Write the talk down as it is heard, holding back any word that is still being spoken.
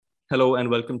Hello and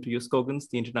welcome to Yuskogans,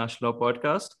 the International Law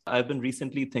Podcast. I've been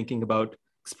recently thinking about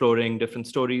exploring different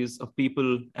stories of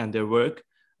people and their work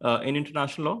in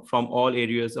international law from all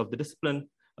areas of the discipline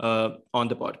on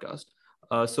the podcast.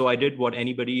 So I did what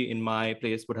anybody in my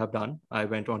place would have done. I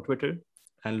went on Twitter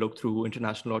and looked through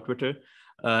international law Twitter.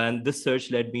 And this search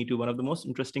led me to one of the most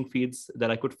interesting feeds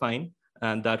that I could find.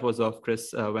 And that was of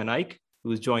Chris Van Eyck,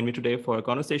 who's joined me today for a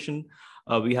conversation.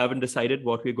 We haven't decided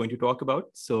what we're going to talk about,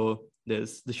 so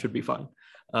this should be fun.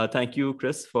 Thank you,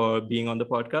 Chris, for being on the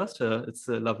podcast. It's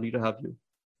lovely to have you.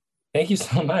 Thank you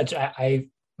so much.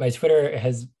 My Twitter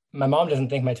has, my mom doesn't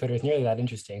think my Twitter is nearly that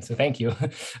interesting, so thank you.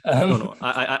 No,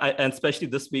 and especially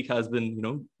this week has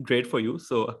been, great for you.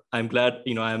 So I'm glad,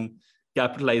 I'm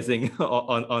capitalizing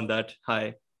on that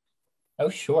high. Oh,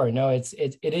 sure. No,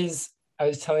 it is. I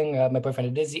was telling my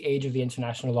boyfriend, it is the age of the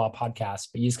international law podcast,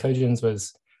 but Yuskogans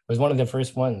was one of the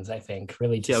first ones, I think,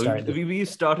 really to start. We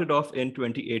started off in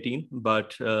 2018,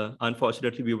 but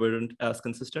unfortunately we weren't as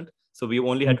consistent. So we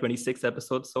only had 26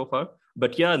 episodes so far.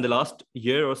 But yeah, in the last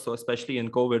year or so, especially in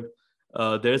COVID,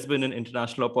 there's been an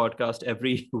international podcast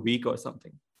every week or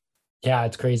something. Yeah,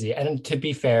 it's crazy. And to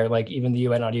be fair, like even the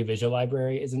UN Audiovisual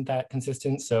Library isn't that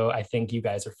consistent. So I think you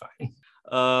guys are fine.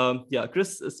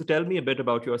 Chris, so tell me a bit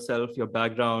about yourself, your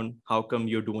background, how come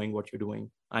you're doing what you're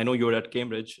doing? I know you're at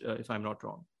Cambridge, if I'm not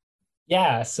wrong.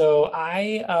 Yeah, so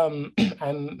I'm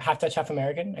half Dutch, half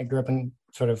American. I grew up in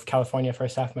sort of California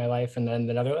first half of my life and then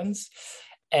the Netherlands.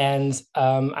 And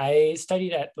I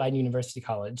studied at Leiden University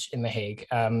College in The Hague,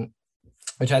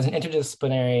 which has an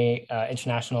interdisciplinary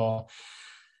international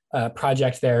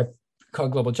project there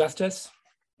called Global Justice.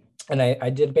 And I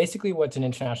did basically what's an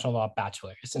international law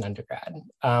bachelor's in undergrad,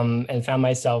 and found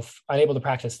myself unable to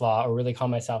practice law or really call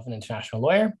myself an international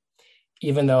lawyer,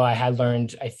 even though I had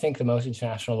learned, I think, the most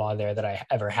international law there that I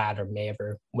ever had or may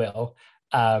ever will,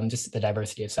 just the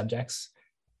diversity of subjects.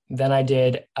 Then I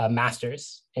did a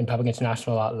master's in public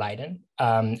international law at Leiden,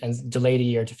 and delayed a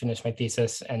year to finish my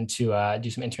thesis and to do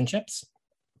some internships.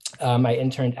 I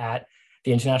interned at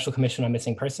the International Commission on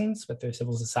Missing Persons with their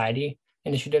Civil Society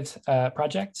Initiatives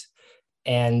project.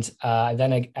 And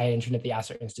then I interned at the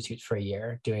Asser Institute for a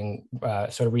year doing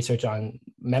sort of research on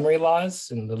memory laws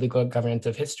and the legal governance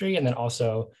of history, and then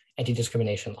also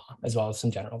anti-discrimination law, as well as some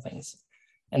general things.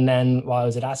 And then while I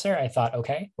was at Asser, I thought,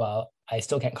 okay, well, I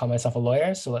still can't call myself a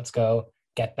lawyer, so let's go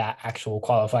get that actual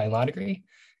qualifying law degree.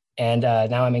 And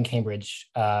now I'm in Cambridge,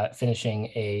 finishing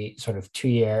a sort of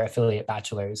 2-year affiliate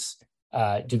bachelor's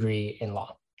degree in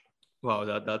law. Wow,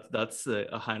 that's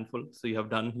a handful. So you have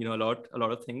done, a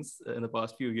lot of things in the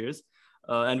past few years.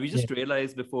 And we just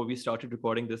realized before we started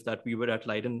recording this that we were at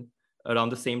Leiden around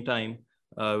the same time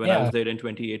when I was there in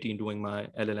 2018 doing my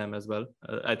LLM as well.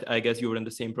 I guess you were in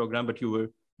the same program, but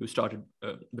you started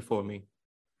before me.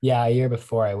 Yeah, a year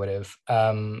before I would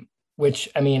have. Which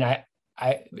I mean, I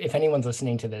if anyone's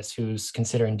listening to this who's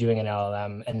considering doing an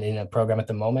LLM and in a program at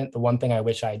the moment, the one thing I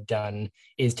wish I'd done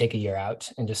is take a year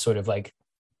out and just sort of like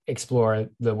explore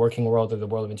the working world or the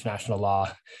world of international law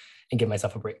and give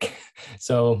myself a break.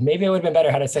 So maybe it would have been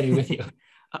better had I studied with you.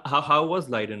 How was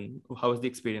Leiden? How was the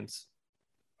experience?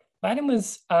 Leiden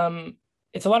was,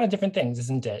 it's a lot of different things,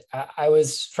 isn't it? I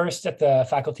was first at the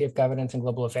Faculty of Governance and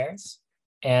Global Affairs,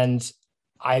 and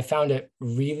I found it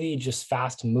really just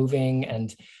fast moving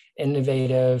and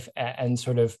innovative and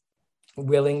sort of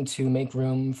willing to make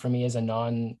room for me as a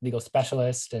non-legal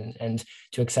specialist and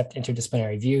to accept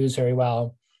interdisciplinary views very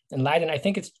well. And Leiden, I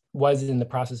think it was in the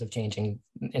process of changing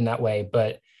in that way,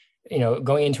 but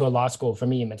going into a law school for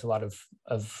me meant a lot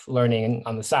of learning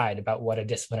on the side about what a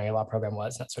disciplinary law program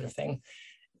was, that sort of thing.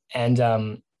 And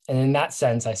in that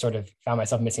sense, I sort of found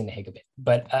myself missing The Hague a bit.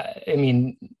 But I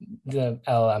mean, the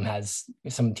LLM has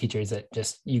some teachers that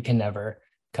just you can never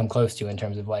come close to in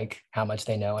terms of like how much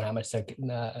they know and how much they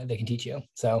can teach you.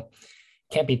 So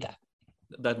can't beat that.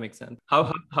 That makes sense.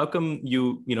 How come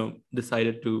you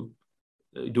decided to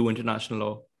do international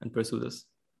law and pursue this?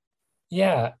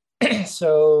 Yeah,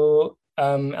 so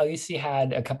LUC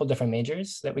had a couple different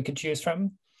majors that we could choose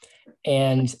from,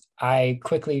 and I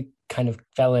quickly kind of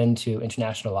fell into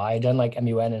international law. I'd done like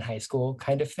MUN in high school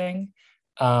kind of thing.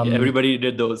 Everybody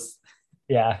did those.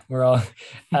 Yeah, we're all,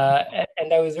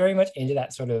 and I was very much into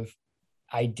that sort of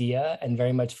idea and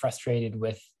very much frustrated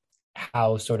with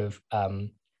how sort of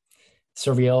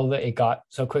surreal that it got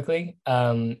so quickly.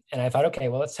 And I thought, okay,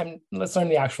 well, let's learn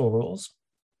the actual rules.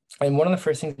 And one of the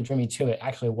first things that drew me to it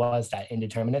actually was that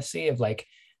indeterminacy of like,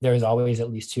 there's always at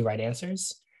least 2 right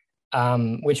answers,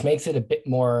 which makes it a bit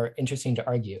more interesting to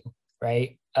argue,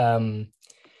 right?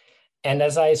 And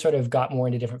as I sort of got more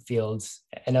into different fields,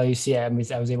 and LUC,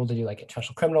 I was able to do like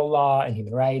international criminal law and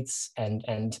human rights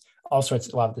and all sorts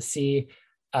of law of the sea.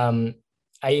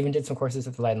 I even did some courses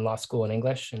at the Leiden Law School in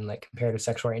English and like comparative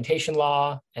sexual orientation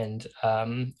law and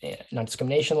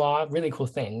non-discrimination law, really cool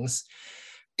things.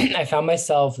 I found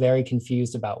myself very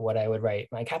confused about what I would write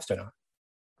my capstone on.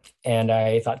 And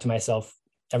I thought to myself,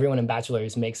 everyone in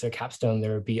bachelor's makes their capstone,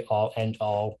 there would be all end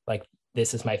all, like,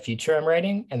 this is my future I'm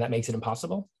writing, and that makes it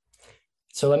impossible.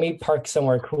 So let me park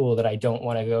somewhere cool that I don't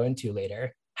want to go into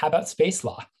later. How about space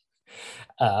law?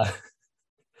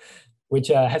 Which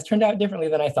has turned out differently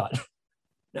than I thought.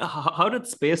 How did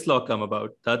space law come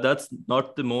about? That's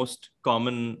not the most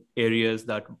common areas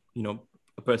that,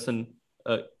 a person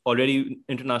already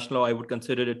international law, I would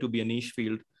consider it to be a niche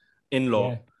field in law,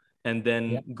 Yeah. and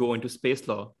then go into space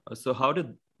law. So how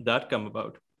did that come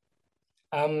about?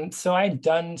 So I'd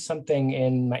done something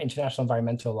in my international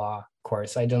environmental law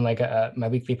course. I'd done like my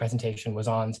weekly presentation was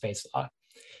on space law.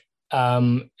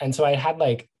 And so I had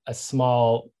like a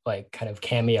small, like kind of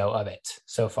cameo of it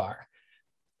so far.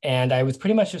 And I was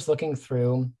pretty much just looking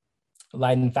through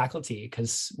Leiden faculty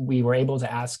because we were able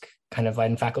to ask kind of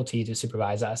Leiden faculty to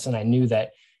supervise us. And I knew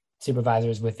that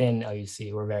supervisors within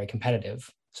LUC were very competitive.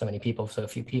 So many people, so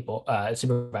few people,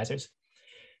 supervisors.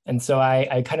 And so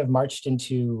I kind of marched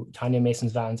into Tanya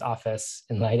Masons-Vaughan's office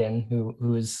in Leiden,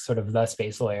 who is sort of the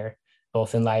space lawyer,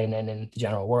 both in Leiden and in the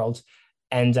general world.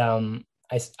 And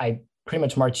I pretty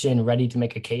much marched in ready to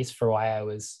make a case for why I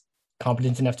was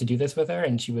competent enough to do this with her.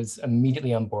 And she was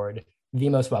immediately on board, the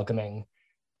most welcoming.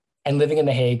 And living in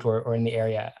The Hague or in the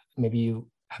area, maybe you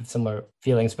have similar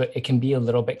feelings, but it can be a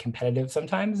little bit competitive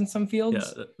sometimes in some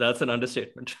fields. Yeah, that's an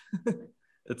understatement.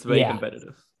 It's very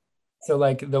competitive. So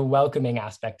like the welcoming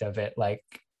aspect of it, like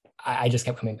I just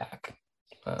kept coming back.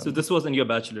 So this was in your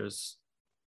bachelor's?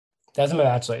 That was in my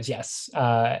bachelor's, yes.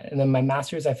 And then my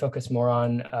master's, I focused more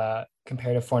on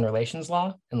comparative foreign relations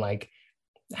law and like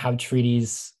how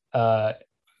treaties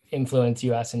influence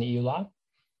US and EU law.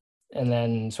 And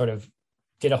then sort of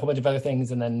did a whole bunch of other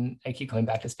things. And then I keep coming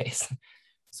back to space.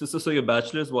 So your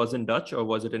bachelor's was in Dutch or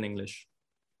was it in English?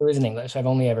 It was in English. I've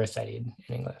only ever studied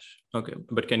in English. Okay,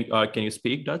 but can you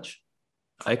speak Dutch?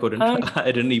 I couldn't.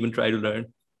 I didn't even try to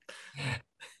learn.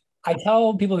 I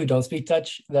tell people who don't speak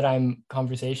Dutch that I'm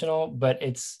conversational, but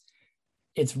it's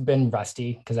been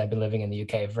rusty because I've been living in the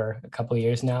UK for a couple of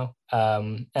years now,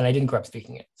 and I didn't grow up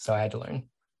speaking it, so I had to learn.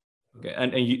 Okay,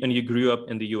 and you grew up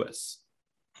in the US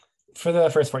for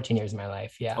the first 14 years of my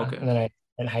life, yeah. Okay, and then I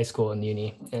in high school and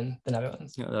uni in the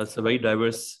Netherlands. Yeah, that's a very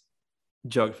diverse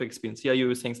geographic experience. Yeah, you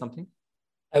were saying something?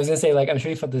 I was gonna say, like, I'm sure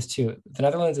you felt this too. The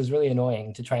Netherlands is really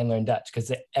annoying to try and learn Dutch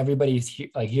because everybody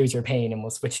like hears your pain and will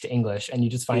switch to English, and you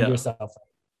just find yourself.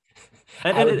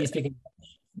 And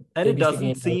it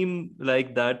doesn't seem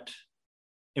like that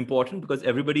important because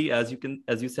everybody, as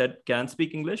you said, can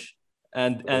speak English,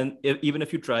 and even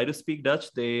if you try to speak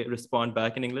Dutch, they respond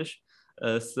back in English.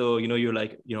 So you're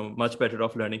like much better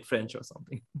off learning French or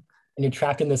something. And you're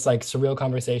trapped in this like surreal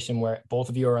conversation where both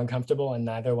of you are uncomfortable and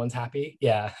neither one's happy.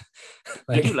 Yeah.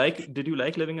 Did you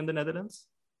like living in the Netherlands?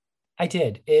 I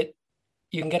did.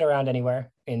 You can get around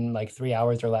anywhere in like 3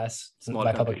 hours or less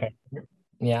by public transport.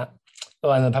 Yeah.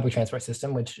 Well, and the public transport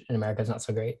system, which in America is not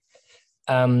so great.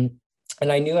 And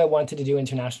I knew I wanted to do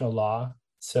international law.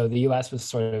 So the US was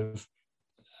sort of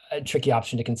a tricky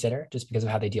option to consider just because of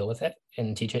how they deal with it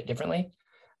and teach it differently.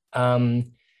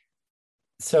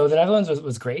 So the Netherlands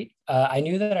was great. I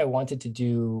knew that I wanted to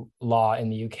do law in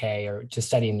the UK or to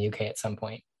study in the UK at some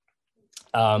point.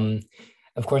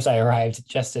 Of course, I arrived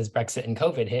just as Brexit and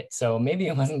COVID hit, so maybe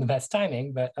it wasn't the best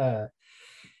timing, but I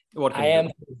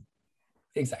am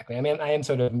exactly. I mean, I am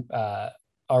sort of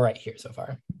all right here so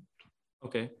far.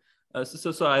 Okay.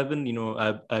 So I've been,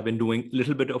 I've been doing a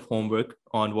little bit of homework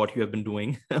on what you have been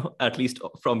doing, at least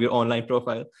from your online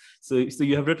profile. So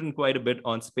you have written quite a bit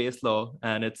on space law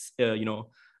and its,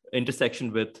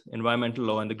 intersection with environmental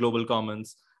law and the global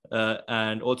commons,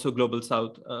 and also global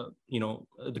South,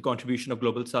 the contribution of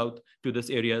global South to this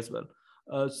area as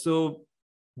well. So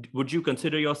would you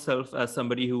consider yourself as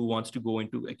somebody who wants to go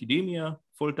into academia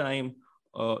full time,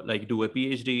 like do a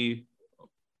PhD,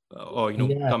 or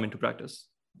come into practice?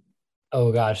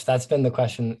 Oh gosh, that's been the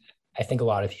question. I think a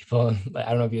lot of people, I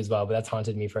don't know if you as well, but that's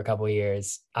haunted me for a couple of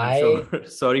years.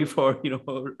 Sorry for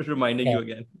reminding you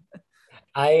again.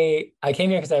 I came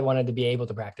here because I wanted to be able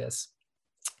to practice,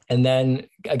 and then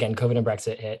again, COVID and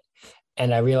Brexit hit,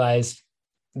 and I realized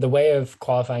the way of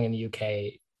qualifying in the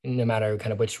UK, no matter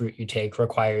kind of which route you take,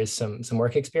 requires some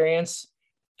work experience,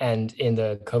 and in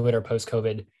the COVID or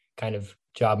post-COVID kind of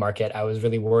job market, I was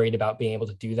really worried about being able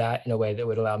to do that in a way that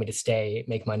would allow me to stay,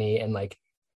 make money, and like,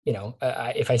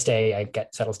 if I stay, I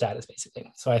get settled status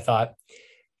basically. So I thought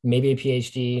maybe a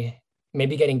PhD,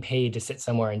 maybe getting paid to sit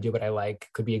somewhere and do what I like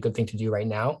could be a good thing to do right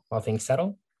now while things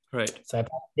settle. Right. So I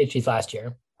applied for PhDs last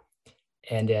year,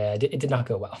 and it did not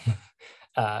go well.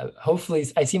 Hopefully,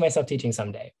 I see myself teaching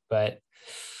someday, but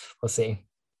we'll see.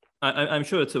 I'm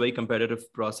sure it's a very competitive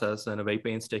process and a very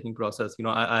painstaking process.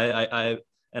 I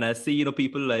see,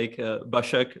 people like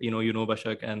Bashak,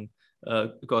 Bashak and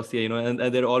Kostia,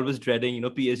 and they're always dreading,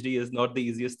 PhD is not the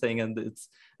easiest thing, and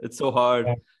it's so hard,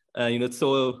 Yeah. it's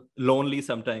so lonely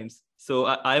sometimes. So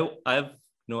I've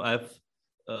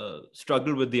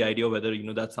struggled with the idea whether,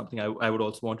 that's something I would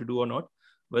also want to do or not,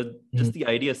 but just the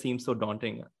idea seems so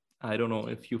daunting. I don't know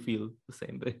if you feel the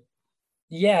same way.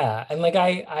 Yeah, and like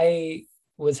I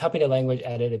was helping to language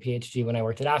edit a PhD when I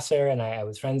worked at Acer, and I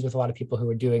was friends with a lot of people who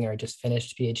were doing or just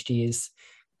finished PhDs.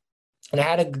 And I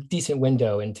had a decent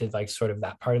window into like sort of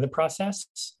that part of the process.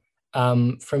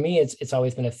 For me, it's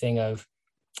always been a thing of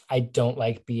I don't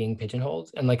like being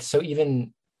pigeonholed. And like, so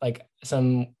even like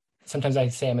sometimes I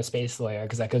say I'm a space lawyer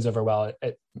because that goes over well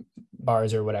at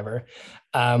bars or whatever.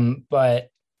 But,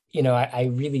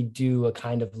 I really do a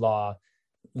kind of law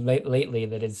lately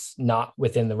that is not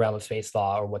within the realm of space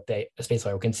law or what a space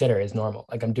lawyer would consider is normal.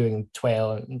 Like I'm doing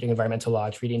TWAIL, I'm doing environmental law,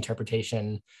 treaty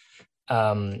interpretation.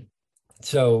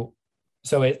 So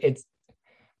it's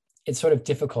sort of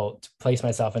difficult to place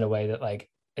myself in a way that like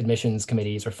admissions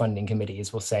committees or funding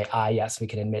committees will say, yes, we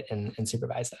can admit and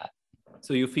supervise that.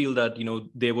 So you feel that,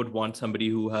 they would want somebody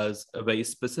who has a very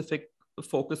specific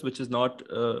focus, which is not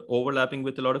overlapping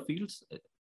with a lot of fields.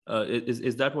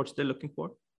 Is that what they're looking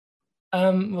for?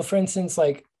 Well, for instance,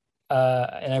 like,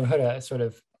 and I wrote a sort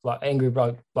of angry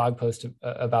blog post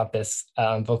about this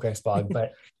on Volcrex blog,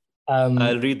 but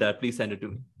I'll read that. Please send it to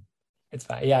me. It's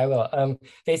fine. Yeah, I will.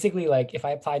 Basically, like if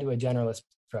I apply to a generalist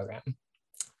program,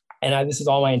 and this is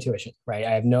all my intuition, right?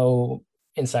 I have no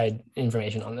inside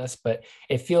information on this, but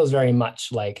it feels very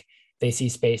much like they see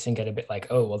space and get a bit like,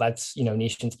 oh, well, that's,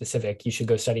 niche and specific. You should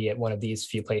go study at one of these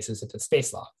few places if it's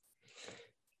space law.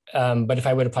 But if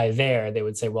I would apply there, they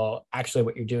would say, well, actually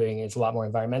what you're doing is a lot more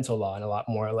environmental law and a lot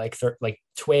more like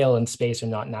TWAIL and space are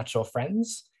not natural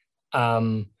friends.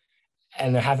 And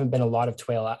there haven't been a lot of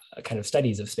TWAIL kind of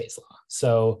studies of space law.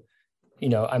 So,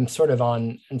 I'm sort of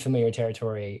on unfamiliar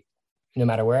territory no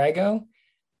matter where I go.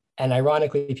 And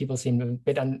ironically, people seem a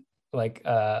bit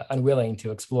unwilling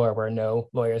to explore where no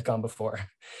lawyer's gone before.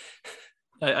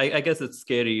 I guess it's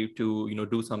scary to,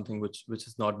 do something which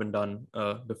has not been done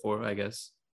before, I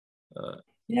guess.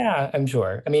 Yeah, I'm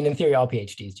sure. I mean, in theory, all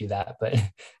PhDs do that, but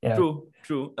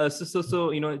True.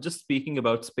 So just speaking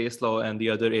about space law and the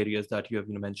other areas that you have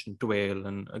mentioned, TWAIL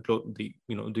and the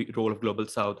role of Global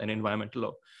South and environmental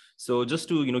law. So just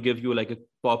to give you like a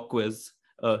pop quiz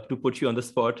to put you on the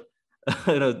spot,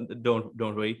 don't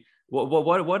worry.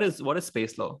 What is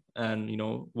space law, and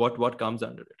what comes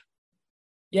under it?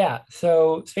 Yeah,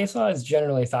 so space law is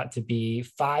generally thought to be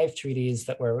 5 treaties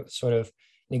that were sort of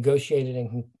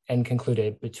negotiated and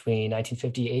concluded between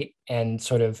 1958 and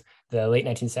sort of the late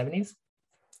 1970s.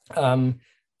 And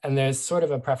there's sort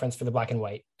of a preference for the black and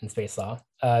white in space law.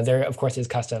 There, of course, is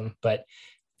custom, but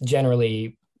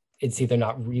generally it's either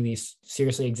not really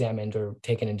seriously examined or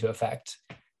taken into effect.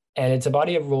 And it's a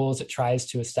body of rules that tries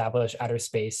to establish outer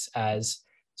space as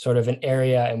sort of an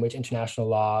area in which international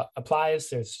law applies.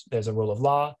 There's a rule of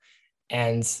law,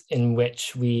 and in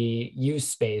which we use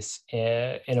space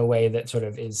in a way that sort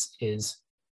of is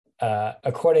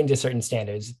according to certain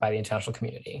standards by the international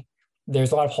community.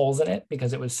 There's a lot of holes in it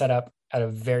because it was set up at a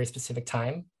very specific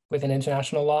time within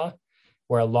international law,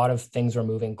 where a lot of things were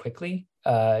moving quickly.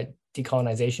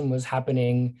 Decolonization was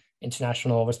happening.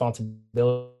 International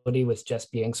responsibility was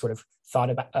just being sort of thought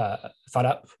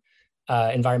up.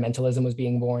 Environmentalism was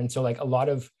being born. So like a lot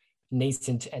of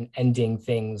nascent and ending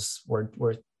things were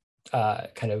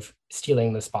kind of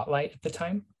stealing the spotlight at the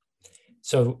time.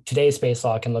 So today's space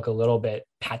law can look a little bit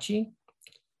patchy,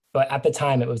 but at the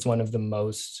time it was one of the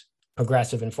most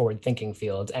progressive and forward-thinking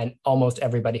fields, and almost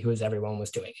everybody who was everyone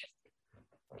was doing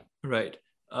it. Right.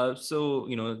 So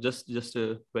just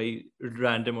a very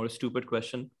random or stupid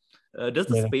question. Does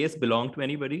the space belong to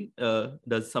anybody?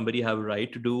 Does somebody have a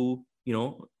right to do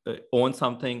own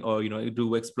something or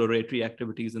do exploratory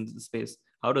activities in the space?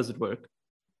 How does it work?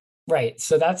 Right.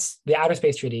 So that's the Outer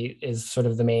Space Treaty is sort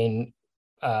of the main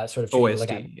sort of treaty.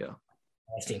 OST, yeah.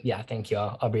 OST, yeah, thank you.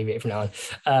 I'll abbreviate from now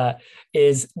on.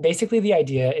 Is basically the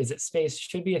idea is that space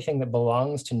should be a thing that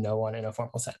belongs to no one in a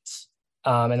formal sense.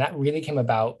 And that really came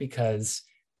about because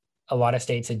a lot of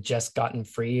states had just gotten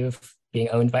free of being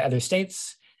owned by other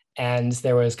states. And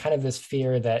there was kind of this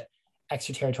fear that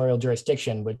extraterritorial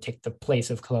jurisdiction would take the place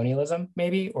of colonialism,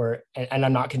 maybe, and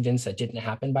I'm not convinced that didn't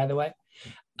happen, by the way.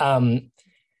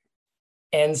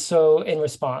 And so in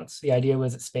response, the idea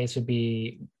was that space would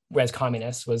be res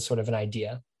communis was sort of an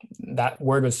idea. That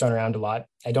word was thrown around a lot.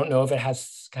 I don't know if it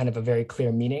has kind of a very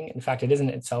clear meaning. In fact, it isn't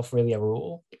itself really a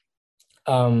rule.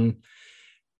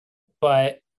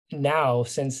 But now,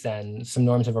 since then, some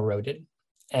norms have eroded.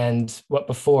 And what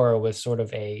before was sort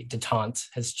of a detente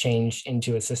has changed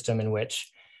into a system in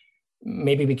which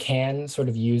maybe we can sort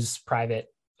of use private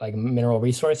like mineral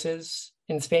resources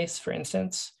in space, for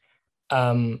instance.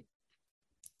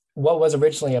 What was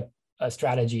originally a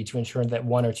strategy to ensure that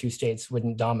one or two states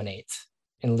wouldn't dominate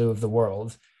in lieu of the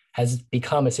world has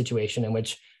become a situation in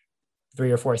which 3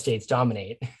 or 4 states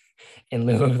dominate in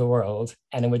lieu of the world,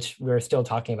 and in which we're still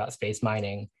talking about space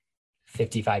mining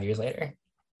 55 years later.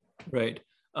 Right.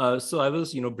 So I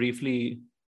was, briefly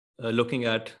looking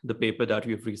at the paper that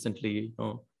we've recently,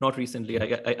 not recently,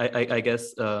 I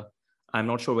guess, I'm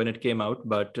not sure when it came out,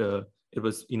 but it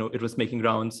was making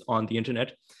rounds on the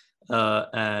internet.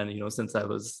 And since I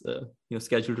was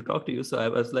scheduled to talk to you, so I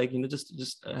was like,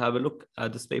 just have a look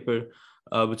at this paper,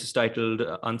 which is titled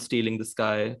 "Unstealing the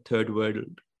Sky: Third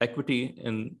World Equity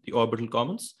in the Orbital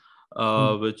Commons,"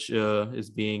 which is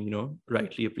being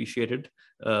rightly appreciated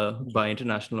by international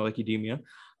international academia.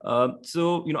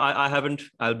 So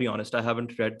I'll be honest, I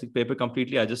haven't read the paper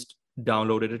completely. I just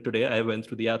downloaded it today. I went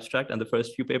through the abstract and the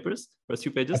first few pages.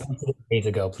 Days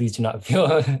ago, please do not feel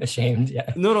ashamed.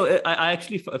 Yeah. No, I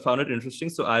actually found it interesting,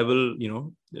 so I will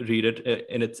read it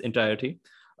in its entirety.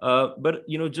 But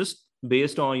just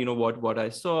based on what I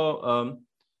saw,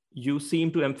 you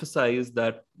seem to emphasize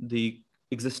that the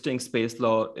existing space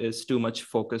law is too much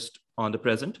focused on the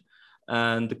present,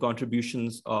 and the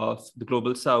contributions of the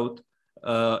global South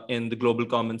in the global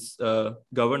commons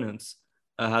governance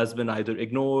has been either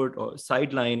ignored or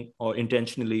sidelined or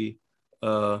intentionally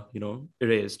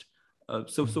erased.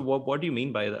 So what do you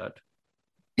mean by that?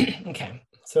 Okay,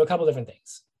 so a couple different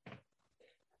things.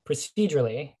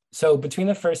 Procedurally, so between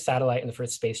the first satellite and the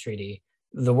first space treaty,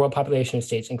 the world population of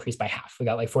states increased by half. We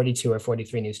got like 42 or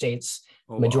 43 new states.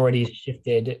 Oh, majority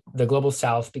shifted. The global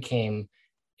South became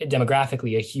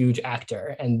demographically a huge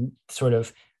actor, and sort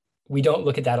of we don't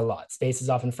look at that a lot. Space is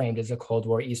often framed as a Cold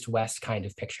War East-West kind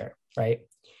of picture, right?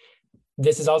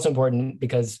 This is also important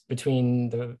because between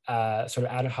the sort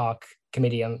of ad hoc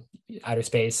Committee on Outer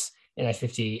Space in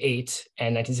 1958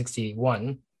 and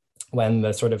 1961, when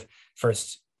the sort of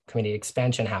first committee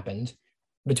expansion happened,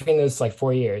 between those like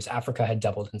 4 years, Africa had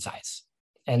doubled in size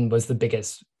and was the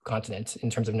biggest continent in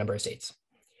terms of number of states.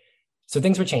 So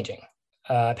things were changing.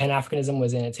 Pan-Africanism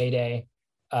was in its heyday.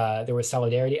 There were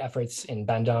solidarity efforts in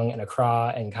Bandung and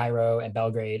Accra and Cairo and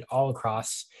Belgrade, all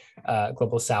across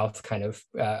global South kind of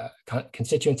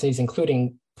constituencies,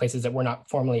 including places that were not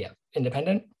formally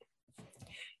independent.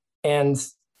 And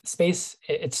space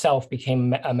itself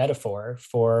became a metaphor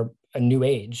for a new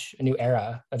age, a new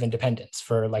era of independence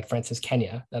for, like, for instance,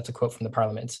 Kenya. That's a quote from the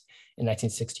parliament in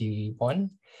 1961.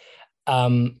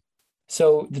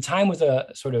 So the time was a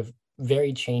sort of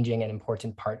very changing and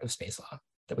important part of space law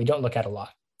that we don't look at a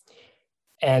lot.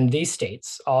 And these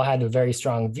states all had a very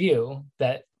strong view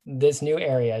that this new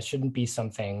area shouldn't be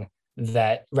something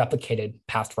that replicated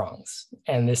past wrongs.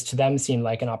 And this to them seemed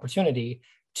like an opportunity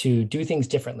to do things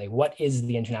differently. What is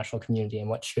the international community and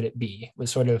what should it be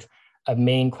was sort of a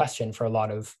main question for a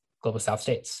lot of global South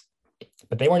states,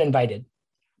 but they weren't invited.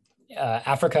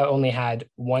 Africa only had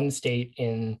one state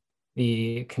in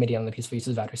the Committee on the Peaceful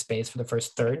Uses of Outer Space for the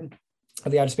first third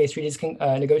of the Outer Space Treaties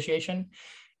negotiation.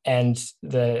 And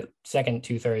the second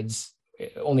 2/3,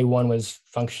 only one was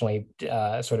functionally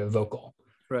sort of vocal.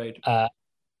 Right.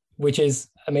 Which is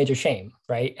a major shame,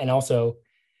 right? And also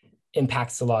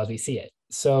impacts the law as we see it.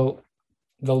 So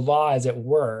the law, as it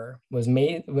were, was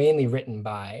mainly written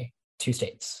by 2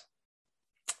 states.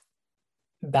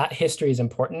 That history is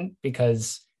important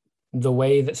because the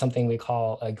way that something we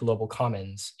call a global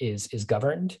commons is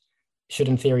governed should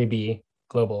in theory be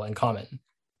global and common.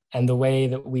 And the way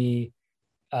that we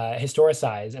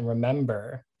historicize and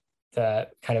remember the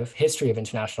kind of history of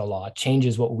international law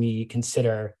changes what we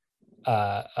consider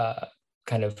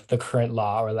kind of the current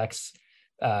law or lex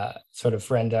sort of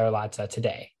render lata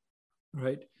today.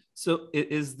 Right. So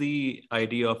is the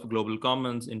idea of global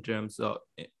commons in terms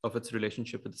of its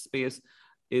relationship with space,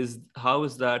 how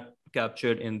is that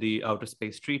captured in the Outer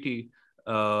Space Treaty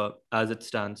as it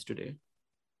stands today?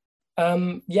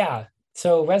 Yeah.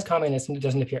 So res communis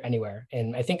doesn't appear anywhere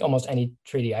in, I think, almost any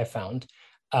treaty I've found,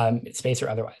 space or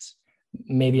otherwise.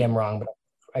 Maybe I'm wrong, but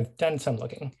I've done some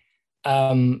looking.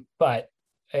 But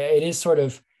it is sort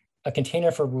of a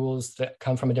container for rules that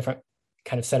come from a different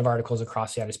kind of set of articles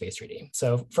across the Outer Space Treaty.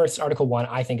 So first, Article 1,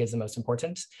 I think, is the most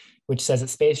important, which says that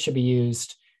space should be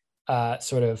used in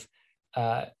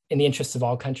the interests of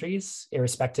all countries,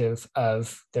 irrespective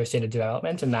of their state of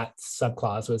development. And that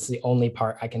subclause was the only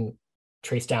part I can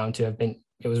trace down to have been,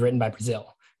 it was written by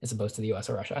Brazil as opposed to the US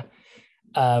or Russia.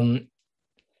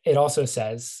 It also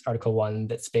says, Article 1,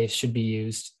 that space should be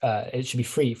used, it should be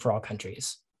free for all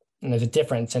countries. And there's a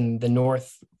difference, and the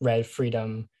North read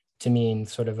freedom to mean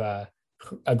sort of a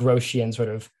Gramscian sort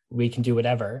of, we can do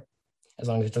whatever, as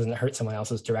long as it doesn't hurt someone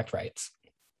else's direct rights.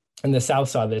 And the South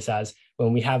saw this as,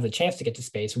 when we have the chance to get to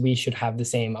space, we should have the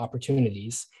same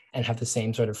opportunities and have the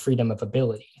same sort of freedom of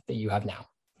ability that you have now.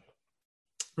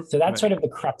 So that's sort of the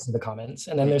crux of the commons.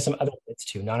 And then there's some other bits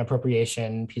too: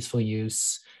 non-appropriation, peaceful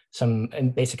use, some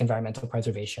basic environmental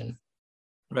preservation.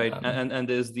 Right, and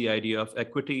there's the idea of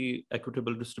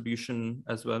equitable distribution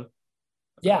as well.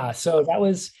 Yeah, so that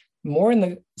was more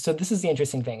so this is the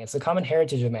interesting thing. It's the common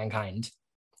heritage of mankind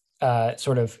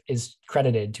sort of is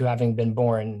credited to having been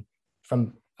born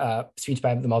from a speech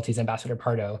by the Maltese ambassador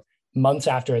Pardo months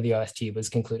after the OST was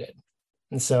concluded.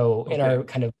 And so in our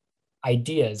kind of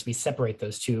ideas, we separate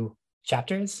those two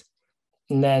chapters.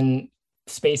 And then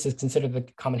space is considered the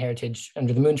common heritage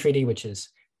under the Moon Treaty, which is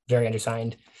very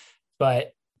undersigned.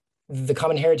 But the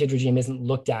common heritage regime isn't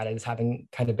looked at as having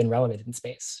kind of been relevant in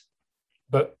space.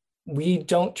 But we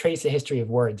don't trace a history of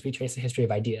words, we trace a history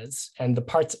of ideas. And the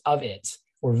parts of it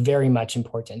were very much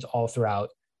important all throughout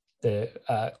the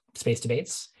space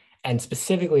debates. And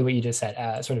specifically what you just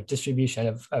said, sort of distribution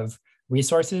of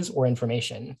resources or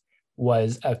information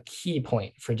was a key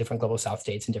point for different global South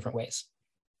states in different ways.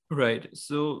 Right.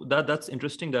 So that's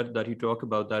interesting that you talk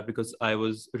about that, because I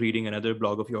was reading another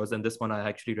blog of yours, and this one I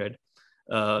actually read.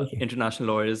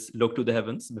 International lawyers look to the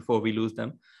heavens before we lose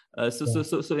them.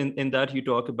 So in that you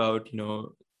talk about,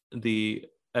 the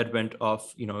advent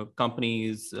of,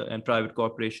 companies and private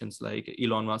corporations like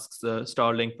Elon Musk's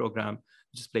Starlink program,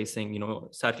 which is placing,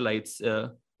 satellites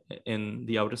in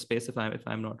the outer space, if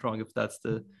I'm not wrong, if that's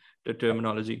the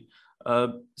terminology.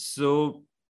 So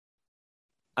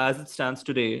as it stands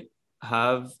today,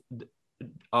 are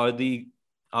the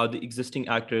existing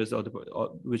actors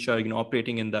which are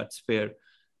operating in that sphere,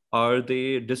 are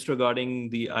they disregarding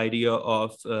the idea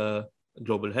of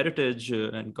global heritage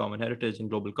and common heritage and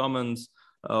global commons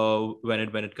when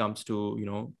it comes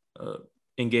to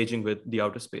engaging with the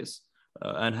outer space,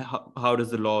 and how does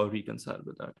the law reconcile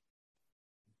with that?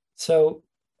 So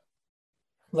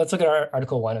let's look at our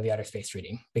Article 1 of the Outer Space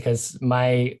Treaty, because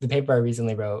the paper I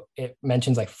recently wrote, it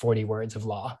mentions like 40 words of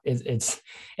law. It's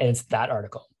that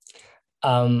article.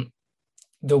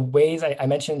 The ways I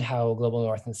mentioned how global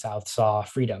North and South saw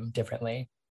freedom differently,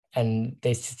 and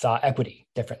they saw equity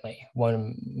differently.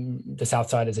 The South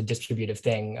saw it as a distributive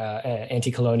thing, an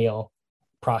anti-colonial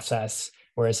process,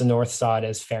 whereas the North saw it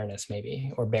as fairness,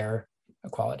 maybe, or bare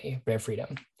equality, bare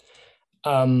freedom.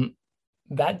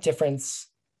 That difference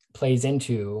plays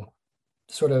into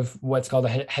sort of what's called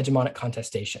a hegemonic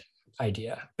contestation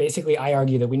idea. Basically, I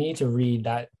argue that we need to read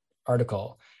that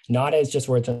article not as just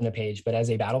words on a page, but as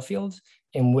a battlefield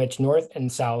in which North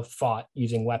and South fought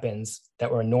using weapons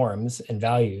that were norms and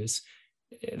values.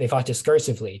 They fought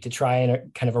discursively to try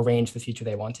and kind of arrange the future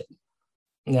they wanted.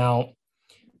 Now,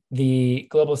 the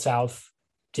global South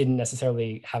didn't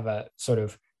necessarily have a sort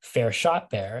of fair shot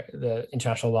there, the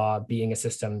international law being a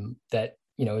system that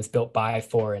is built by,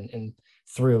 for, and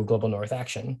through global North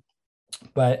action.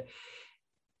 But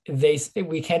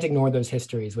we can't ignore those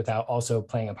histories without also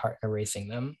playing a part in erasing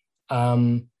them.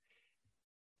 To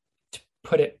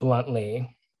put it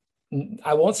bluntly,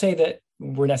 I won't say that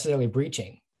we're necessarily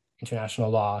breaching international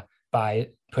law by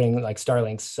putting like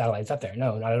Starlink's satellites up there.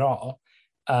 No, not at all.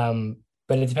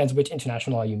 But it depends which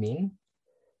international law you mean.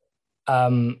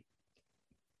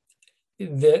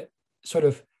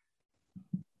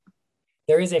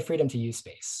 There is a freedom to use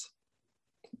space.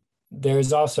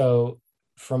 There's also,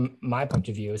 from my point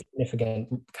of view, a significant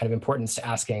kind of importance to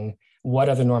asking what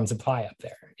other norms apply up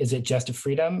there. Is it just a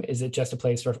freedom? Is it just a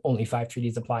place where only 5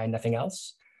 treaties apply and nothing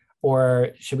else? Or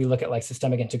should we look at like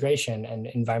systemic integration and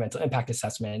environmental impact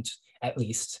assessment, at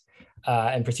least,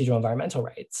 and procedural environmental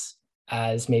rights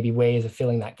as maybe ways of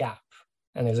filling that gap?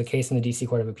 And there's a case in the DC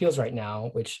Court of Appeals right now,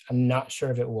 which I'm not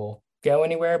sure if it will go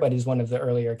anywhere, but is one of the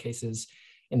earlier cases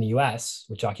in the US,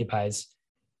 which occupies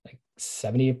like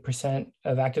 70%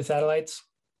 of active satellites,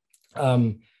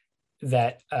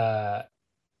 that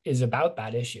is about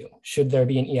that issue. Should there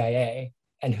be an EIA,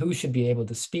 and who should be able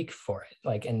to speak for it,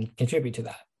 like, and contribute to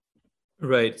that?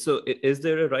 Right. So is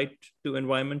there a right to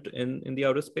environment in the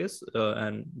outer space?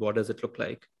 And what does it look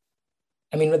like?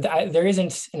 I mean, there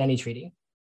isn't in any treaty.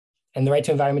 And the right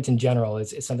to environment in general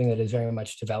is something that is very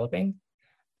much developing.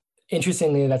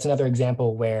 Interestingly, that's another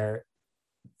example where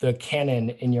the canon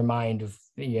in your mind of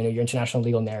your international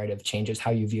legal narrative changes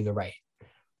how you view the right.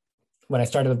 When I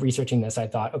started researching this, I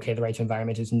thought, okay, the right to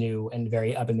environment is new and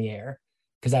very up in the air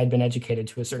because I had been educated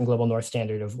to a certain global north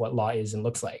standard of what law is and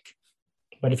looks like.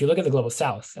 But if you look at the global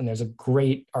south, and there's a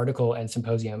great article and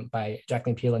symposium by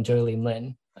Jacqueline Peel and Jolene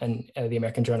Lin in the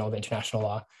American Journal of International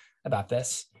Law about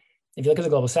this. If you look at the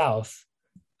global south,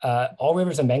 all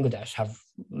rivers in Bangladesh have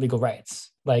legal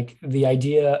rights. Like the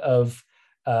idea of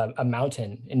a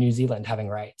mountain in New Zealand having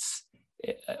rights,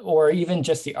 or even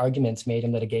just the arguments made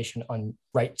in litigation on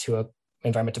right to an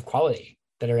environment of quality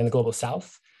that are in the global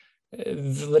south.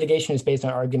 The litigation is based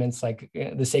on arguments like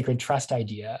the sacred trust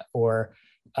idea or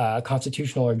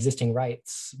constitutional or existing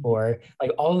rights, or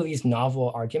like all of these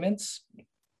novel arguments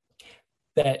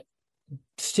that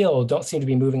still don't seem to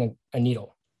be moving a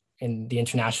needle in the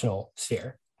international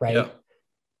sphere, right? Yeah.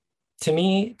 To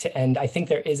me, to end, I think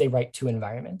there is a right to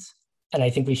environment. And I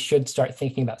think we should start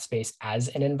thinking about space as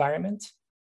an environment.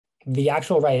 The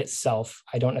actual right itself,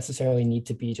 I don't necessarily need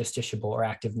to be justiciable or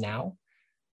active now,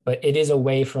 but it is a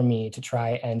way for me to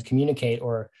try and communicate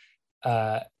or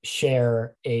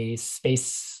share a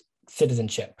space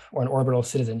citizenship or an orbital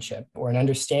citizenship or an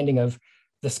understanding of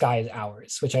the sky is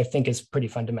ours, which I think is pretty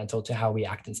fundamental to how we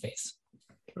act in space.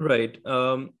 Right.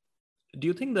 Do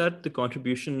you think that the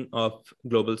contribution of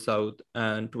Global South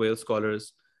and to Wales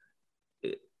scholars,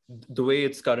 the way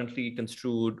it's currently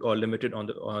construed or limited on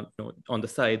the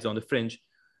sides, on the fringe,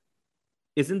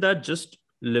 isn't that just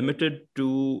limited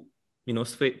to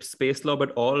space law,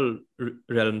 but all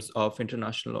realms of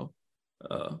international law?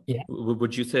 Yeah,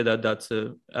 would you say that that's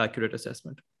an accurate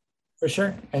assessment? for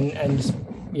sure. And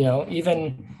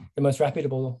even the most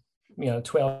reputable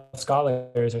 12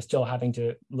 scholars are still having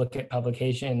to look at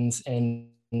publications in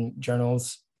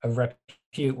journals of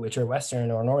repute, which are Western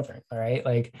or Northern, all right?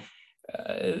 Like,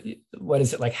 what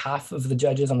is it, like half of the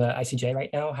judges on the ICJ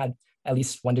right now had at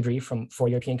least one degree from 4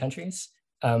 European countries.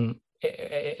 I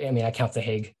mean, I count the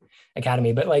Hague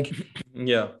Academy, but like,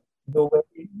 yeah,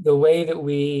 the way that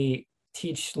we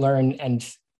teach, learn, and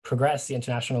progress the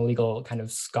international legal kind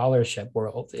of scholarship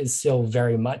world is still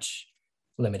very much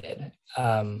limited.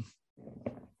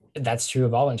 That's true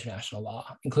of all international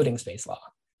law, including space law.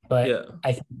 But yeah.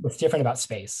 I think what's different about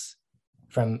space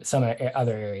from some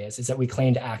other areas is that we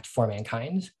claim to act for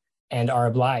mankind and are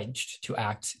obliged to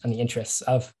act on the interests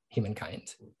of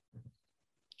humankind.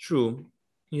 True.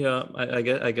 Yeah,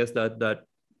 I guess that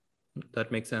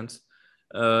makes sense.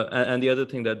 And the other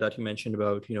thing that you mentioned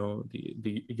about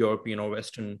the European or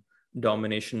Western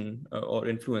domination or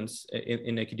influence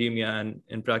in academia and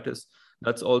in practice,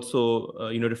 that's also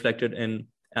reflected in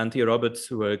Anthea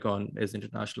Roberts' work on Is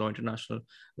International or International,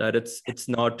 that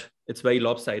it's very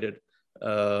lopsided,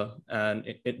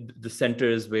 and the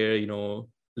centers where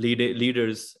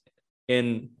leaders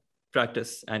in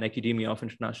practice and academia of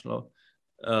international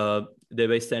law, they're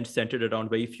very centered around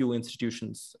very few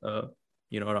institutions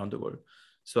around the world.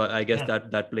 So I guess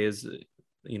that plays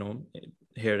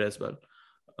here as well.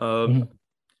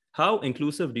 How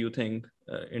inclusive do you think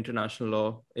international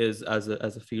law is as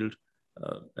a field,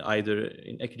 either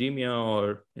in academia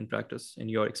or in practice, in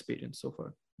your experience so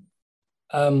far?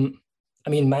 I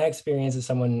mean, my experience as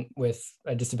someone with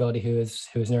a disability who is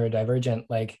neurodivergent,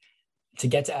 like, to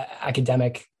get to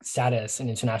academic status in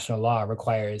international law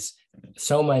requires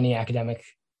so many academic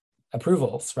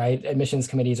approvals, right? Admissions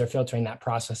committees are filtering that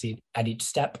process at each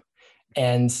step.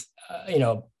 And,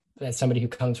 as somebody who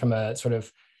comes from a sort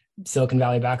of Silicon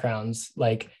Valley backgrounds,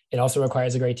 like, it also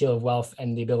requires a great deal of wealth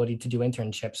and the ability to do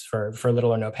internships for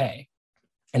little or no pay.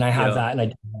 And I have that, and I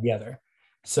don't have the other.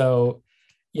 So,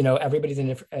 everybody's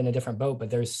in a different boat, but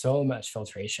there's so much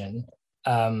filtration.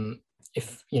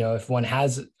 If one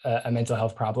has a mental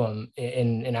health problem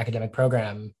in an academic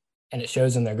program and it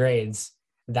shows in their grades,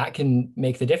 that can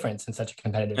make the difference in such a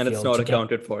competitive field. And it's not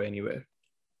accounted for anywhere.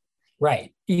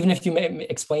 Right. Even if you may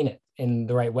explain it in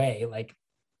the right way, like,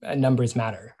 numbers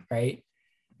matter, right?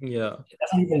 Yeah.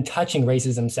 That's not even touching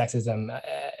racism, sexism,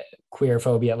 queer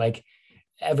phobia, like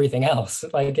everything else.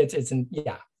 Like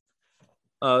yeah.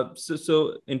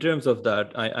 So in terms of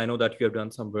that, I know that you have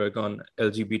done some work on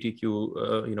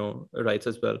LGBTQ, rights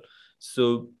as well.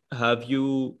 So have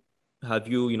you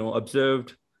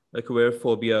observed a queer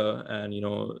phobia and,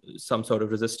 some sort of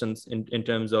resistance in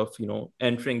terms of,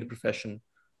 entering the profession,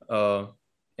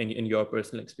 in your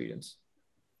personal experience?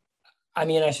 I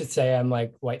mean, I should say I'm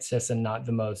like white cis and not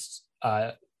the most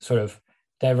sort of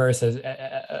diverse as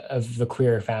of the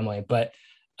queer family. But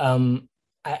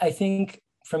I think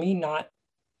for me, not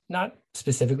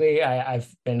specifically,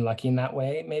 I've been lucky in that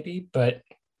way, maybe, but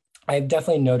I've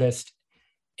definitely noticed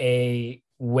a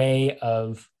way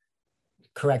of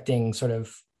correcting sort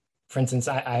of, for instance,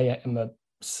 I am a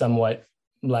somewhat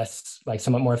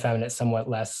more effeminate, somewhat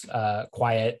less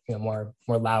quiet, more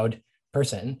loud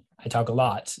person. I talk a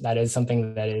lot. That is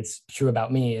something that is true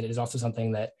about me. It is also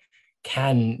something that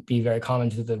can be very common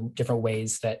to the different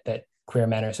ways that queer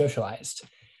men are socialized,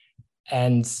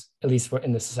 and at least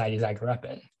in the societies I grew up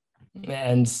in.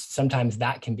 And sometimes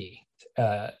that can be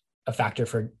a factor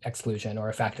for exclusion or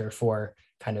a factor for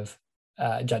kind of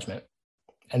judgment.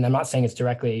 And I'm not saying it's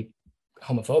directly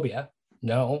homophobia,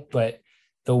 no, but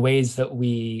the ways that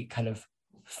we kind of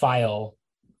file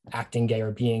acting gay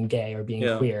or being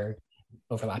queer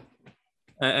overlap.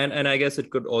 And I guess it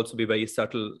could also be very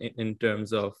subtle in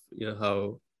terms of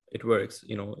how it works.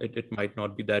 It might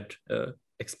not be that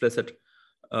explicit,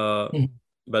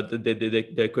 but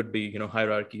there could be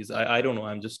hierarchies. I don't know.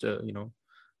 I'm just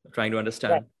trying to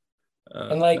understand.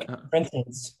 And for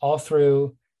instance, all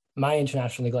through my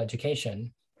international legal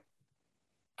education,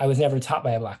 I was never taught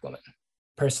by a Black woman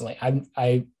personally.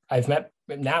 I've met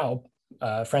now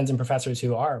friends and professors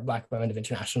who are Black women of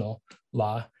international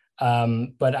law,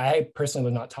 but I personally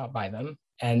was not taught by them.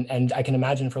 And I can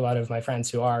imagine for a lot of my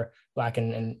friends who are Black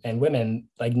and women,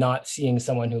 like not seeing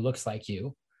someone who looks like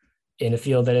you in a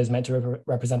field that is meant to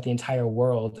represent the entire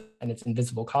world and its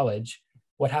invisible college.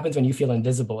 What happens when you feel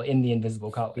invisible in the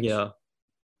invisible college? Yeah,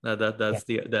 that's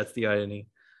the irony.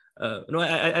 No,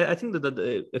 I think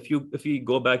that if we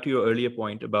go back to your earlier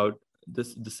point about the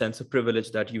sense of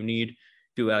privilege that you need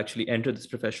to actually enter this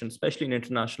profession, especially in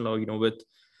international law, with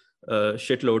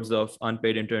shitloads of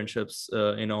unpaid internships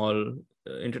in all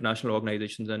international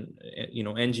organizations and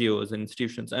NGOs and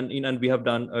institutions, and we have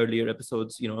done earlier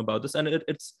episodes about this, and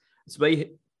it's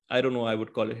very, I don't know, I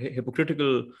would call it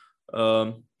hypocritical,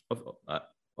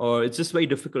 or it's just very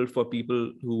difficult for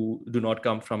people who do not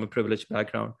come from a privileged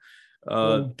background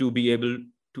to be able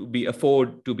to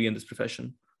afford to be in this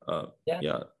profession.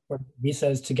 Or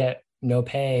visas to get no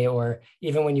pay, or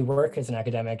even when you work as an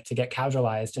academic to get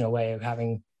casualized in a way of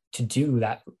having to do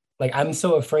that. Like, I'm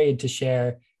so afraid to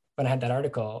share. When I had that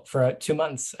article for 2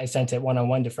 months, I sent it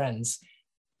one-on-one to friends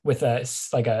with a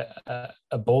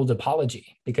bold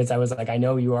apology, because I was like, I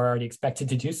know you are already expected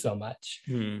to do so much.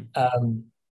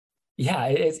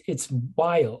 It's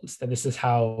wild that this is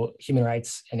how human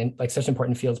rights and such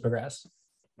important fields progress.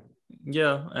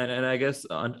 Yeah, and I guess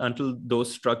until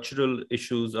those structural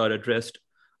issues are addressed,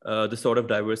 the sort of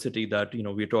diversity that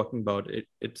we're talking about,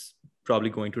 it's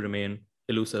probably going to remain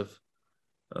elusive.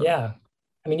 I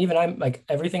mean, even I'm like,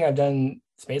 everything I've done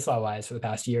space law wise for the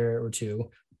past year or two,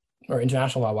 or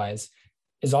international law wise,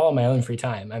 is all in my own free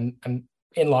time. I'm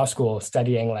in law school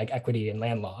studying like equity and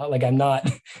land law. Like, I'm not.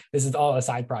 This is all a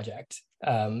side project.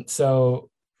 So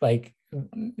like,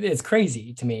 it's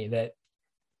crazy to me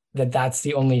that's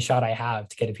the only shot I have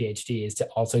to get a PhD, is to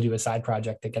also do a side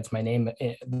project that gets my name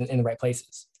in the right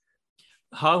places.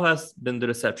 How has been the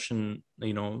reception,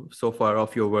 so far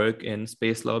of your work in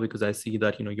space law? Because I see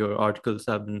that, your articles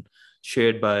have been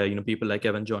shared by, people like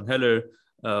Evan John Heller,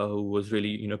 who was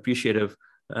really, appreciative.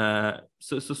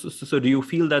 So do you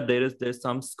feel that there's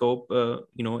some scope,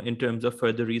 in terms of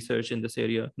further research in this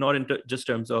area, not in just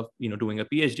terms of, doing a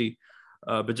PhD,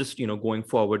 but just, going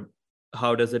forward,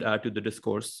 how does it add to the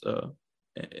discourse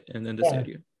in this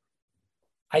area?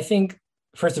 I think,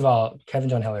 first of all, Kevin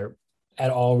John Heller, at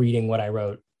all reading what I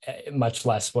wrote, much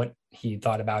less what he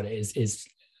thought about it, is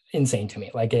insane to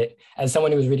me. Like, it, as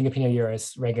someone who was reading Opinio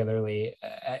Juris regularly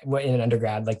in an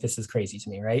undergrad, like, this is crazy to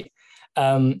me, right?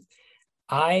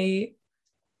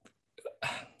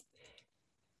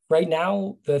 Right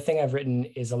now, the thing I've written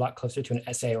is a lot closer to an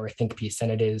essay or a think piece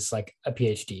than it is like a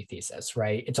PhD thesis,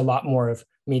 right? It's a lot more of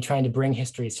me trying to bring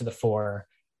histories to the fore.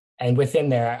 And within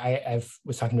there, I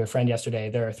was talking to a friend yesterday,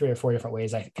 there are 3 or 4 different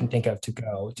ways I can think of to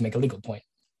go to make a legal point.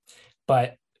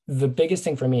 But the biggest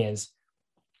thing for me is,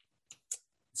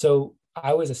 so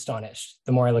I was astonished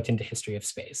the more I looked into history of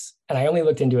space. And I only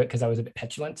looked into it because I was a bit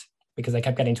petulant, because I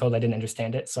kept getting told I didn't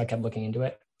understand it. So I kept looking into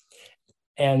it.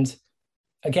 And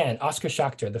again, Oscar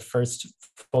Schachter, the first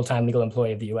full-time legal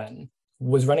employee of the UN,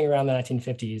 was running around the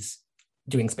 1950s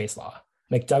doing space law.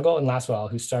 McDougall and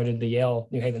Lasswell, who started the Yale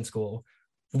New Haven School,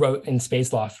 wrote in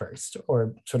space law first,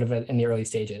 or sort of in the early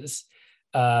stages.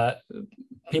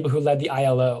 People who led the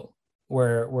ILO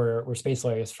were space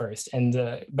lawyers first. And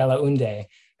Belaunde,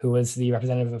 who was the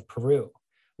representative of Peru,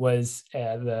 was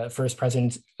the first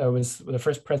president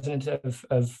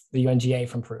of the UNGA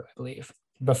from Peru, I believe.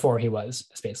 before he was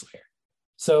a space lawyer.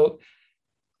 So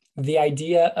the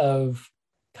idea of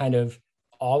kind of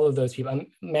all of those people,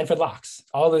 Manfred Lachs,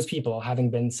 all those people having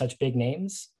been such big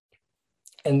names,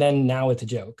 and then now it's a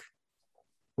joke,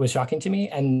 was shocking to me.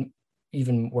 And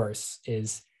even worse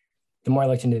is the more I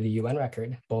looked into the UN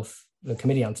record, both the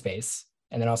Committee on Space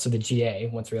and then also the GA,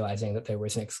 once realizing that there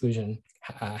was an exclusion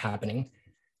happening,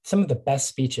 some of the best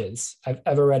speeches I've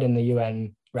ever read in the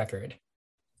UN record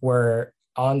were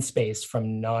on space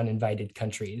from non-invited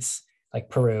countries like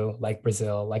Peru, like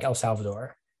Brazil, like El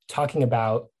Salvador, talking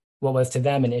about what was to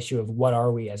them an issue of what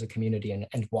are we as a community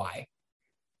and why?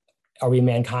 Are we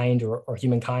mankind or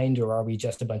humankind, or are we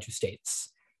just a bunch of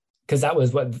states? Because that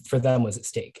was what for them was at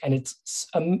stake. And it's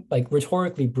like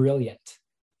rhetorically brilliant,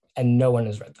 and no one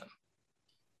has read them.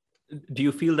 Do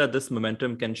you feel that this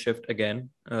momentum can shift again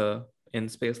in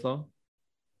space law?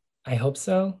 I hope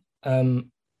so.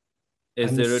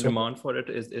 Is there a demand for it?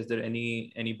 Is there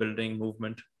any building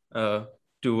movement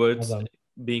towards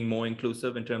being more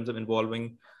inclusive in terms of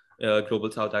involving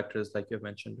global South actors, like you've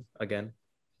mentioned again?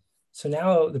 So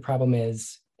now the problem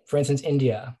is, for instance,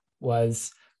 India was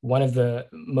one of the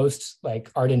most like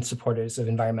ardent supporters of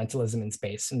environmentalism in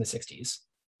space in the 60s.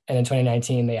 And in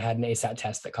 2019, they had an ASAT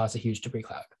test that caused a huge debris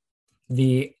cloud.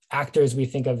 The actors we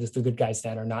think of as the good guys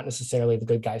then are not necessarily the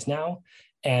good guys now.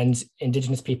 And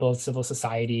indigenous people, civil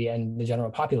society, and the general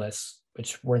populace,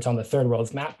 which weren't on the third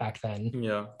world's map back then,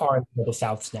 are in the global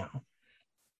Souths now.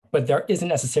 But there isn't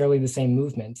necessarily the same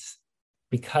movement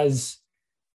because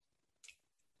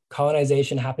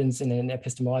colonization happens in an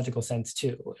epistemological sense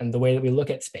too. And the way that we look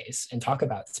at space and talk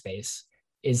about space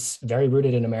is very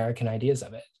rooted in American ideas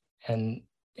of it. And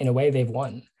in a way, they've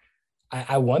won.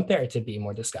 I want there to be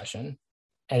more discussion.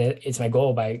 And it's my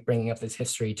goal by bringing up this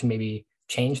history to maybe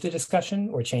change the discussion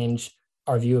or change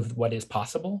our view of what is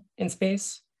possible in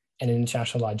space and in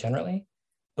international law generally.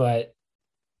 But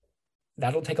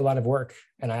that'll take a lot of work.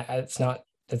 And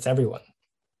that's everyone.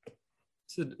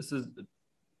 So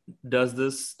does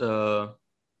this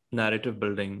narrative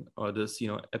building or this,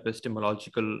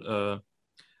 epistemological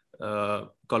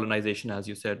colonization, as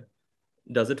you said,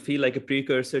 does it feel like a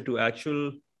precursor to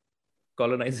actual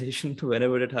colonization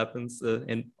whenever it happens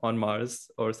on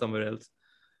Mars or somewhere else?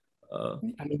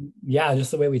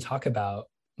 Just the way we talk about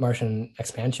Martian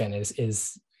expansion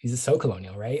is so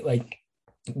colonial, right? Like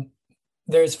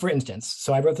there's, for instance,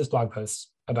 so I wrote this blog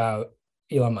post about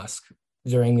Elon Musk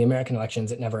during the American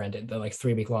elections that never ended, the like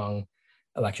 3-week-long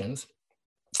elections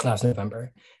last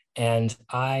November. And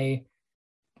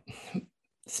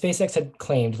SpaceX had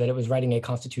claimed that it was writing a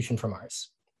constitution for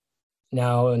Mars.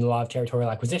 Now, in the law of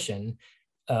territorial acquisition,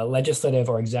 legislative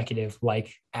or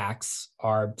executive-like acts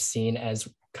are seen as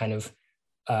kind of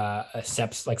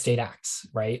steps like state acts,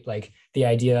 right? Like the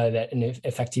idea that an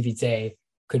effectivité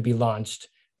could be launched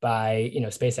by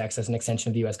SpaceX as an extension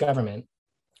of the US government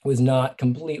was not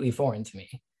completely foreign to me.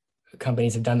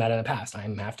 Companies have done that in the past.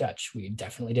 I'm half Dutch. We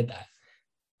definitely did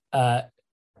that.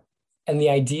 And the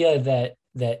idea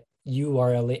that you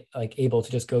are like able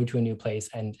to just go to a new place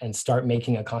and start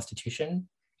making a constitution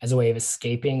as a way of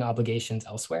escaping obligations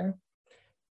elsewhere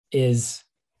is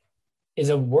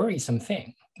a worrisome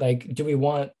thing. Like, do we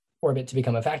want orbit to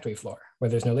become a factory floor where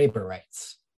there's no labor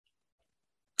rights?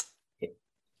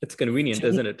 It's convenient,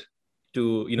 isn't it?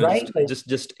 To right?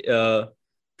 just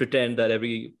pretend that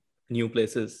every new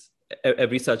place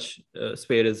every such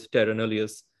sphere is terra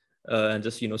nullius, and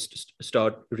just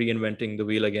start reinventing the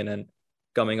wheel again and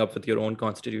coming up with your own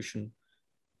constitution.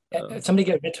 Somebody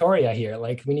get Vittoria here.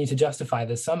 Like, we need to justify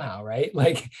this somehow, right?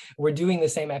 Like, we're doing the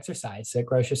same exercise that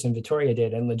Grotius and Vittoria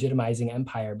did in legitimizing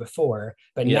empire before,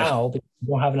 but now because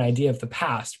we don't have an idea of the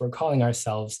past, we're calling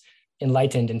ourselves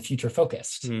enlightened and future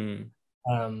focused.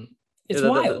 It's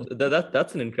wild.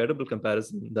 That's an incredible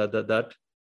comparison. That's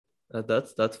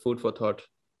food for thought.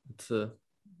 It's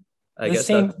I guess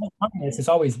it's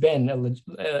always been an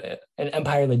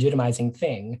empire legitimizing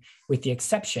thing, with the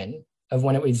exception of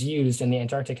when it was used in the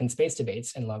Antarctic and space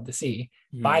debates in Law of the Sea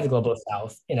by the Global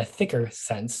South in a thicker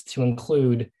sense to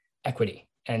include equity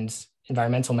and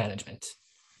environmental management.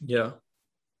 Yeah.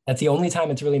 That's the only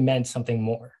time it's really meant something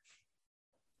more.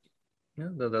 Yeah,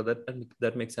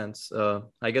 that makes sense.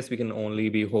 I guess we can only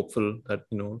be hopeful that,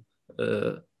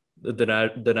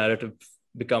 the narrative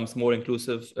becomes more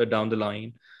inclusive down the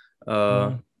line.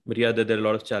 But yeah, there are a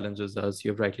lot of challenges, as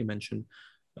you've rightly mentioned.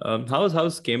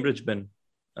 How's Cambridge been?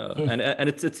 And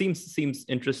it seems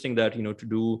interesting that to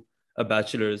do a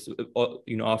bachelor's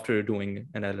after doing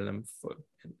an LLM.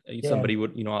 Somebody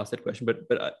would ask that question,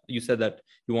 but you said that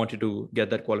you wanted to get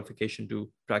that qualification to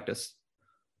practice.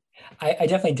 I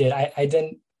definitely did. I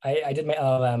didn't I did my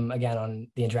LLM again on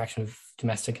the interaction of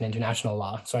domestic and international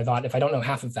law. So I thought if I don't know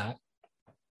half of that,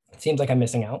 it seems like I'm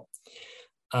missing out.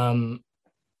 Um,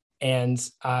 and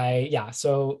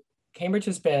so Cambridge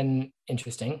has been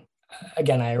interesting.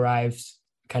 Again, I arrived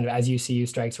kind of as UCU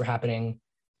strikes were happening.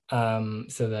 So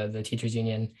the teachers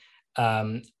union.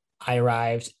 I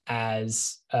arrived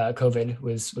as COVID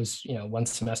was one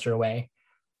semester away,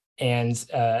 and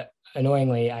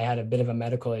annoyingly, I had a bit of a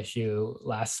medical issue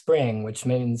last spring, which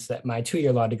means that my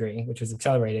 2-year law degree, which was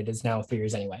accelerated, is now 3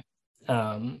 years anyway.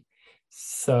 I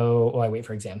wait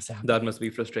for exams to happen. That must be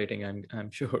frustrating,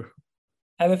 I'm sure.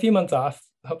 I have a few months off.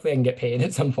 Hopefully I can get paid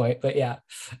at some point, but yeah.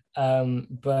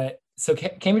 So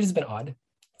Cambridge has been odd.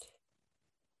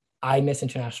 I miss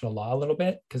international law a little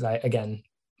bit because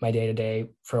my day-to-day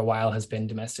for a while has been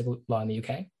domestic law in the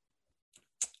UK.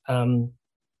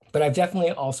 But I've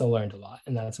definitely also learned a lot,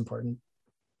 and that's important.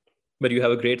 But you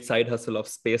have a great side hustle of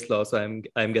space law, so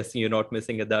I'm guessing you're not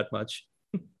missing it that much.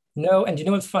 No, and you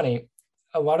know what's funny?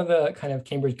 A lot of the kind of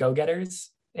Cambridge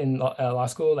go-getters in law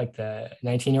school, like the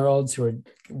 19-year-olds who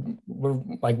were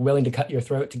like willing to cut your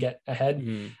throat to get ahead.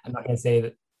 I'm not going to say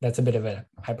that that's a bit of a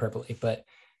hyperbole, but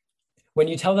when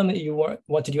you tell them that you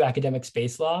want to do academic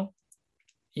space law,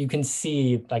 you can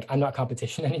see like I'm not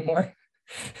competition anymore.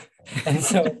 And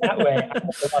so that way I have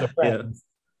a lot of friends.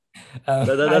 Yeah.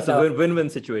 That's a win-win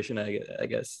situation, I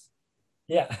guess.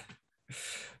 Yeah.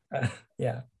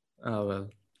 Yeah. Oh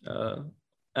well.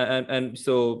 And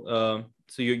so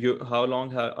you how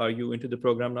long are you into the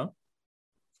program now?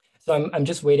 So I'm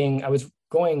just waiting. I was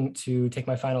going to take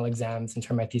my final exams and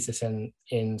turn my thesis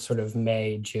in sort of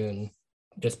May, June,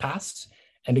 just passed.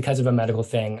 And because of a medical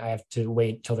thing, I have to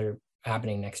wait till they're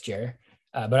happening next year.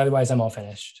 But otherwise, I'm all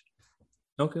finished.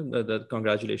 Okay,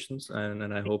 congratulations,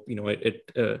 and I hope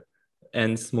it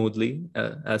ends smoothly,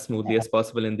 as smoothly as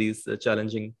possible in these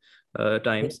challenging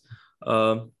times.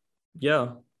 Yeah,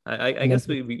 I guess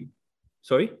we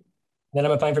sorry. Then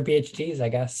I'm applying for PhDs, I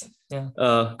guess. Yeah.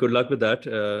 Good luck with that,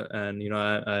 and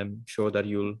I'm sure that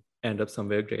you'll end up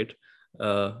somewhere great.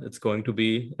 It's going to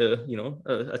be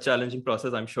a challenging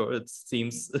process. I'm sure it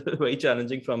seems very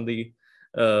challenging from the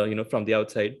from the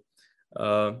outside.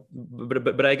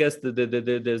 But I guess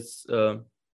there's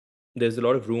a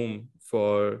lot of room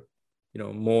for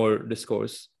more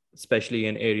discourse, especially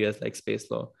in areas like space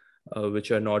law,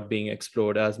 which are not being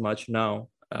explored as much now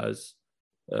as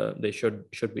they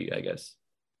should be, I guess.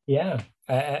 Yeah,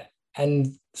 and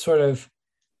sort of,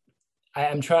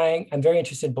 I'm very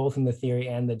interested both in the theory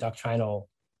and the doctrinal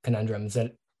conundrums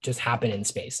that just happen in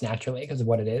space naturally because of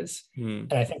what it is.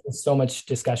 And I think there's so much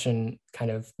discussion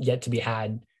kind of yet to be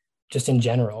had just in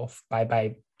general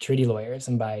by treaty lawyers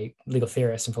and by legal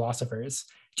theorists and philosophers,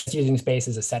 just using space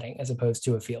as a setting as opposed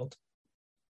to a field.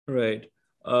 Right.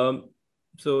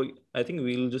 So I think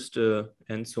we'll just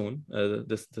end soon.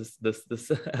 This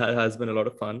has been a lot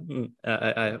of fun.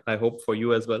 I hope for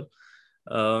you as well.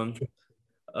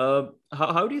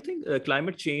 How do you think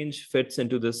climate change fits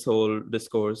into this whole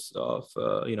discourse of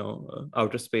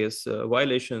outer space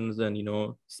violations and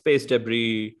space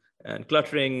debris and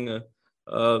cluttering?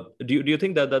 Do you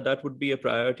think that would be a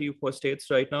priority for states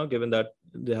right now, given that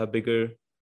they have bigger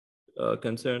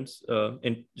concerns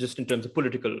in terms of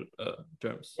political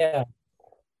terms? Yeah,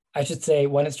 I should say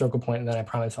one historical point, and then I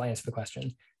promise I'll answer the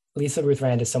question. Lisa Ruth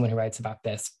Rand is someone who writes about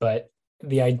this, but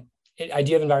the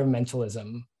idea of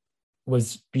environmentalism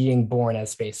was being born as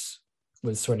space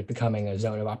was sort of becoming a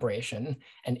zone of operation.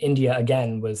 And India,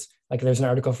 again, was like, there's an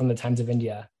article from the Times of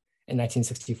India in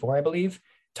 1964, I believe,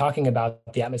 talking about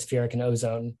the atmospheric and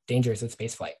ozone dangers of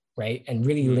spaceflight, right? And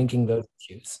really linking those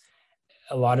issues.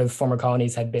 A lot of former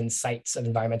colonies had been sites of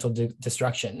environmental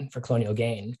destruction for colonial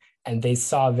gain. And they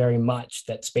saw very much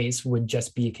that space would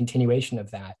just be a continuation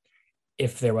of that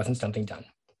if there wasn't something done.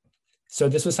 So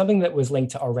this was something that was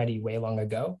linked to already way long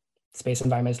ago. Space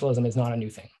environmentalism is not a new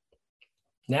thing.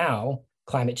 Now,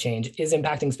 climate change is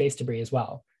impacting space debris as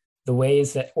well. The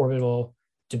ways that orbital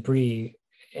debris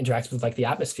interacts with like the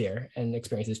atmosphere and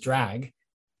experiences drag.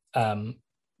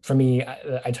 For me,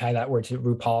 I tie that word to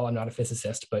RuPaul. I'm not a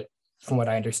physicist, but from what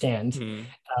I understand,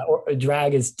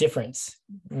 drag is difference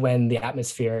when the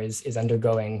atmosphere is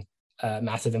undergoing a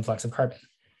massive influx of carbon.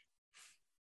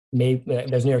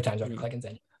 There's New York Times article I can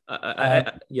send.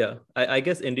 I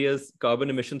guess India's carbon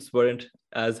emissions weren't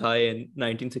as high in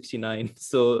 1969,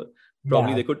 so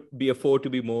probably they could be afford to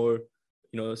be more,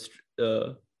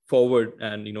 forward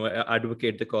and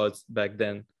advocate the cause back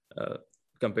then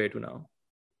compared to now.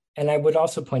 And I would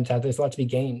also point out there's a lot to be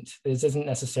gained. This isn't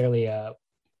necessarily a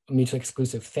mutually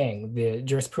exclusive thing. The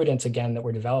jurisprudence again that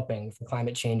we're developing for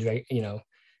climate change,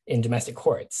 in domestic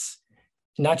courts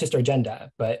not just Urgenda,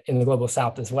 but in the global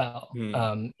South as well.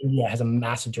 India has a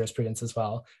massive jurisprudence as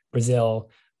well. Brazil,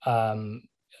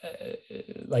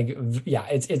 it's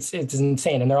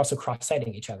insane, and they're also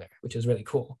cross-citing each other, which is really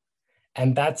cool.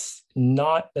 And that's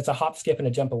a hop, skip, and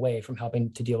a jump away from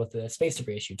helping to deal with the space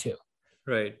debris issue too.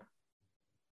 Right.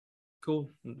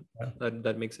 Cool. Yeah.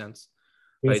 That makes sense.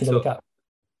 Right. So look up.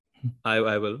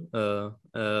 I will.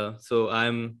 So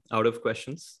I'm out of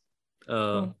questions.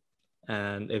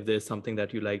 And if there's something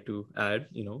that you like to add,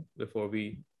 before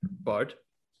we part.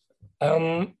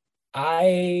 My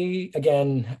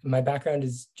background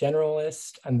is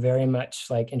generalist. I'm very much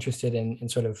interested in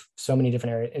sort of so many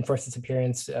different areas. Enforced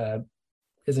disappearance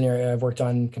is an area I've worked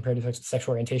on, compared to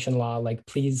sexual orientation law.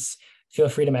 Please feel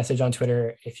free to message on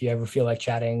Twitter if you ever feel like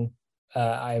chatting.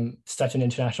 I'm such an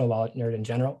international law nerd in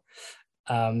general.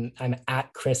 I'm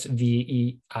at Chris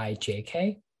Veijk,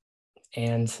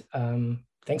 and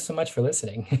thanks so much for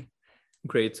listening.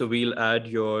 Great. So we'll add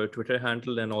your Twitter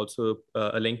handle and also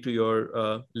a link to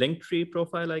your Linktree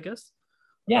profile, I guess.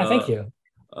 Yeah, thank you.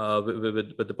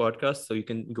 With the podcast, so you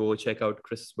can go check out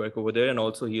Chris' work over there. And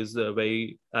also he is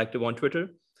very active on Twitter,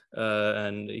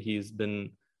 and he's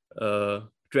been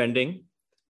trending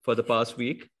for the past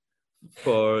week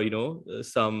for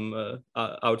some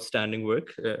outstanding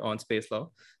work on space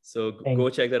law. So go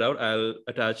check that out. I'll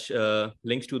attach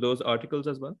links to those articles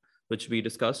as well, which we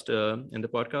discussed in the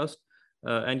podcast.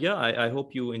 And yeah, I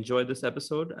hope you enjoyed this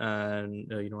episode,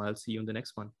 and I'll see you in the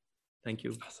next one. Thank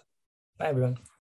you. Awesome. Bye, everyone.